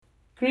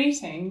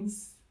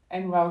Greetings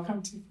and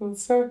welcome to Full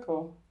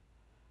Circle.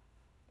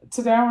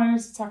 Today I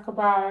wanted to talk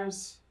about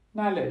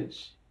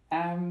knowledge.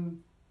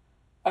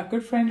 A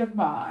good friend of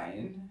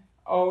mine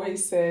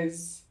always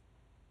says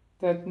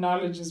that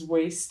knowledge is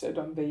wasted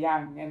on the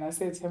young. And I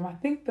said to him, I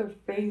think the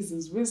phrase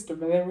is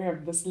wisdom. And then we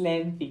have this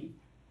lengthy,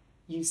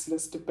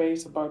 useless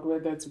debate about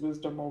whether it's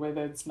wisdom or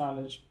whether it's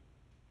knowledge.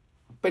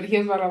 But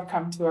here's what I've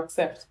come to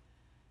accept,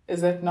 is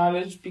that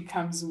knowledge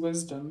becomes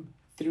wisdom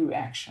through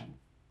action.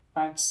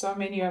 Right? So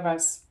many of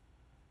us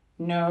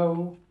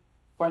know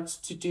what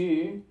to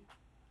do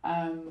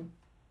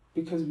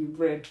because we've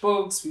read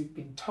books, we've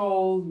been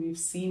told, we've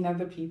seen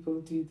other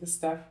people do the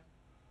stuff.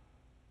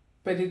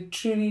 But it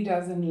truly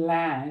doesn't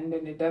land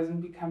and it doesn't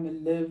become a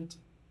lived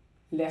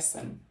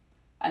lesson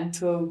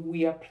until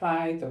we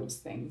apply those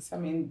things. I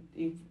mean,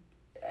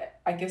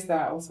 I guess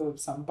there are also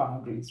some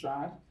boundaries,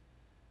 right?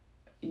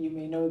 You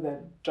may know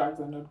that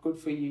drugs are not good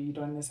for you. You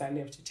don't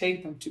necessarily have to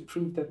take them to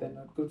prove that they're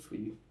not good for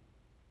you.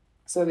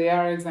 So there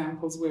are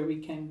examples where we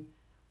can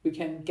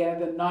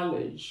gather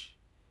knowledge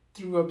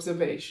through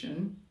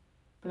observation,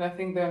 but I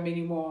think there are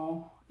many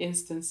more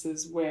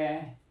instances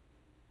where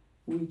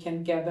we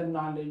can gather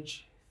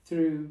knowledge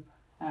through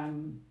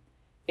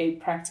a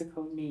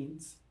practical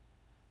means.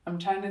 I'm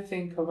trying to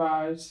think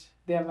about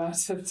the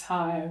amount of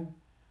time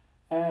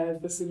the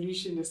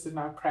solutionist in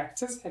our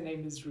practice, her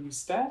name is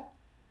Rooster.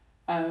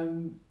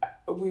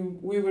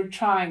 We were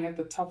trying at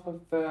the top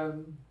of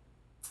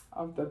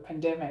the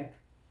pandemic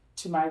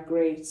to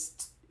migrate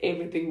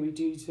everything we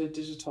do to a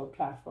digital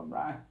platform,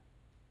 right?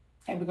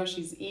 And because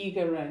she's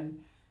eager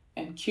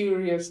and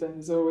curious and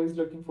is always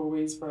looking for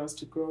ways for us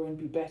to grow and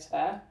be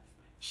better,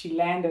 she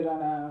landed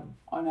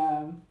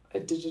on a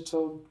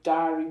digital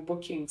diary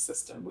booking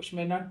system, which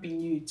may not be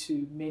new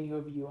to many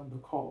of you on the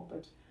call,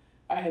 but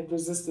I had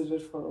resisted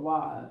it for a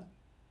while.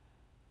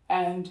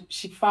 And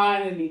she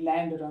finally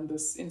landed on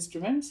this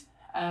instrument.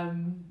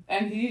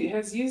 And he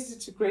has used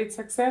it to great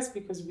success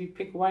because we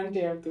pick one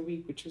day of the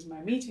week, which is my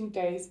meeting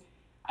days,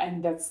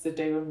 and that's the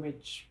day on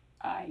which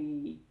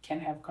I can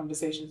have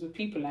conversations with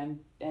people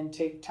and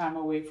take time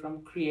away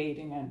from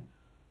creating and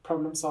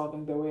problem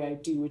solving the way I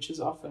do, which is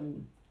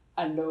often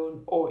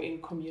alone or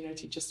in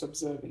community, just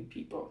observing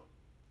people.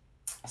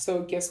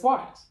 So guess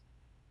what?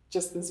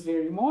 Just this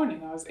very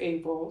morning, I was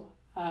able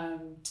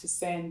to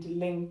send a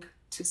link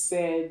to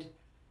said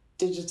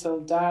digital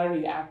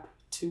diary app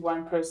to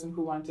one person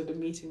who wanted a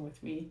meeting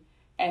with me.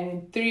 And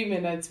in 3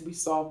 minutes, we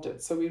solved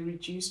it. So we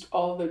reduced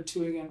all the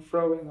toing and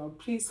froing of,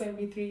 please send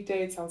me 3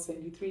 dates, I'll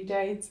send you 3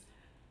 dates.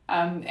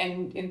 And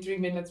in 3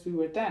 minutes, we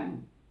were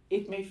done.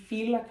 It may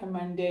feel like a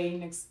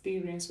mundane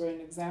experience or an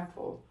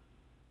example,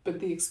 but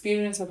the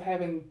experience of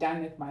having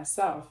done it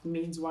myself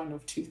means one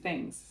of two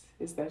things,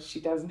 is that she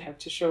doesn't have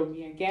to show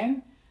me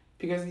again,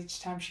 because each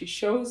time she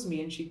shows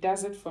me and she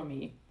does it for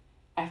me,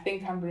 I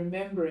think I'm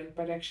remembering,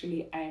 but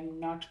actually I am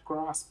not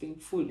grasping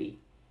fully.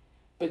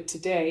 But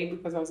today,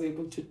 because I was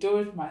able to do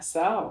it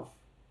myself,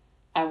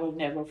 I will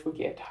never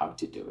forget how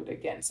to do it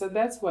again. So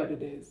that's what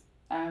it is.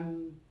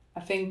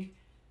 I think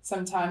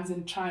sometimes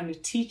in trying to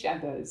teach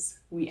others,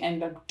 we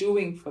end up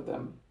doing for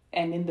them.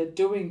 And in the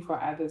doing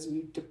for others,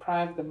 we've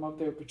deprived them of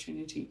the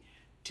opportunity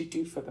to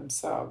do for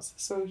themselves.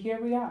 So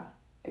here we are,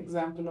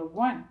 example of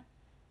one,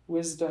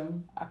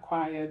 wisdom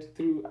acquired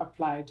through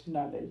applied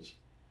knowledge.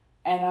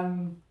 And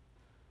I'm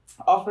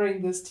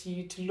offering this to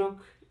you to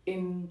look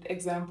in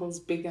examples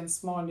big and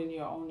small in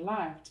your own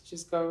life, to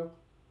just go,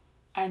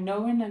 I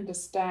know and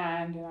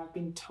understand, and I've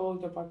been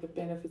told about the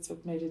benefits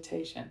of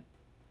meditation,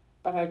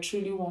 but I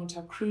truly won't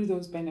accrue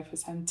those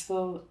benefits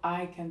until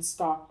I can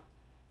stop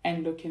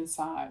and look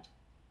inside.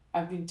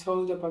 I've been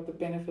told about the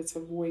benefits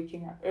of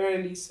waking up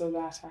early so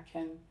that I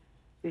can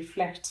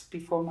reflect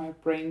before my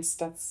brain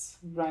starts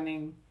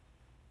running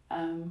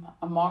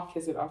amok,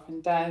 as it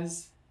often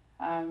does.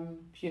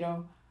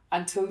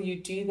 Until you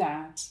do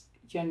that,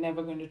 you're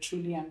never going to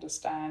truly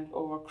understand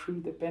or accrue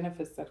the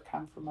benefits that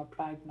come from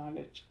applied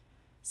knowledge.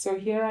 So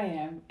here I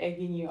am,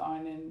 egging you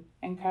on and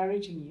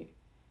encouraging you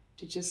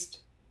to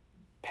just,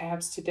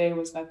 perhaps today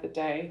was not the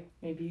day,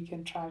 maybe you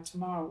can try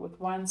tomorrow with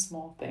one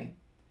small thing.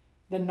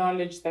 The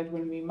knowledge that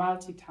when we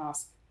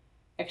multitask,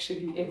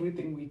 actually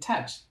everything we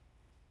touch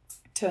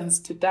turns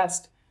to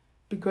dust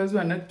because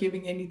we're not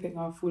giving anything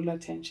our full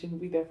attention.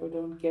 We therefore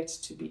don't get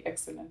to be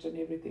excellent in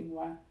everything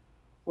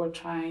we're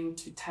trying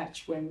to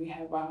touch when we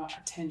have our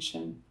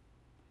attention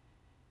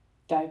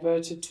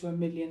diverted to a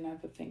million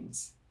other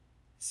things.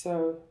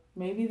 So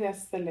maybe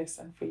that's the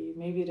lesson for you.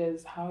 Maybe it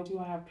is, how do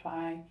I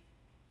apply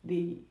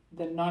the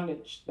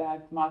knowledge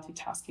that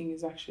multitasking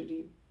is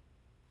actually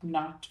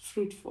not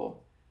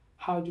fruitful?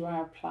 How do I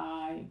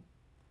apply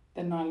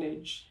the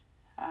knowledge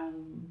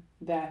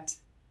that,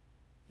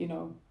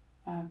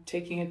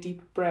 taking a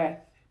deep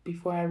breath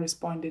before I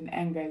respond in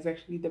anger is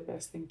actually the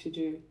best thing to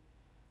do?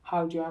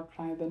 How do I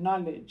apply the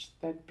knowledge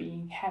that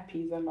being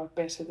happy is a lot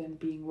better than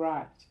being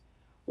right?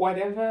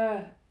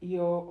 Whatever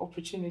your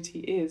opportunity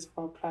is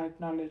for applied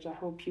knowledge, I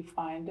hope you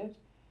find it,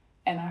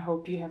 and I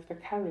hope you have the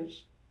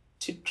courage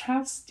to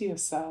trust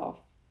yourself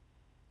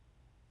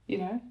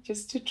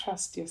just to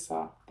trust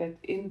yourself that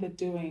in the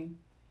doing,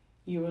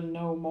 you will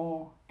know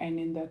more, and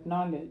in that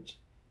knowledge,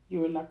 you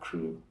will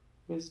accrue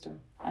wisdom.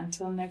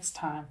 Until next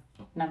time,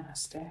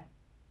 namaste.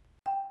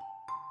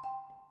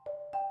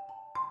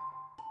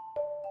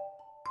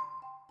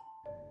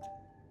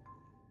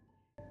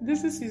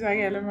 This is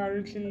Isagala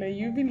Marutlila.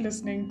 You've been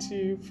listening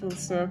to Full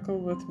Circle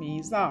with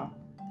me, Za.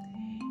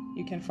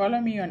 You can follow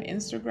me on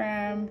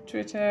Instagram,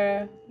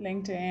 Twitter,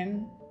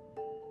 LinkedIn.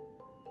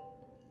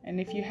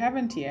 And if you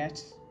haven't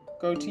yet,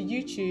 go to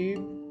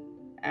YouTube,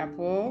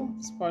 Apple,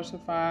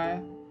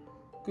 Spotify,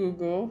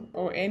 Google,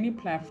 or any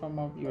platform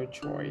of your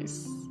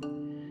choice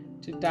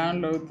to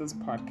download this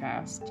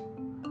podcast,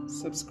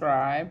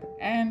 subscribe,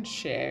 and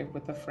share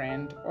with a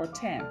friend or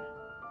 10.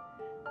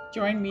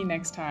 Join me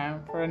next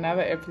time for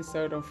another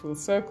episode of Full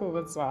Circle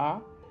with Zah.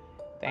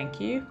 Thank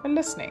you for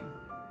listening.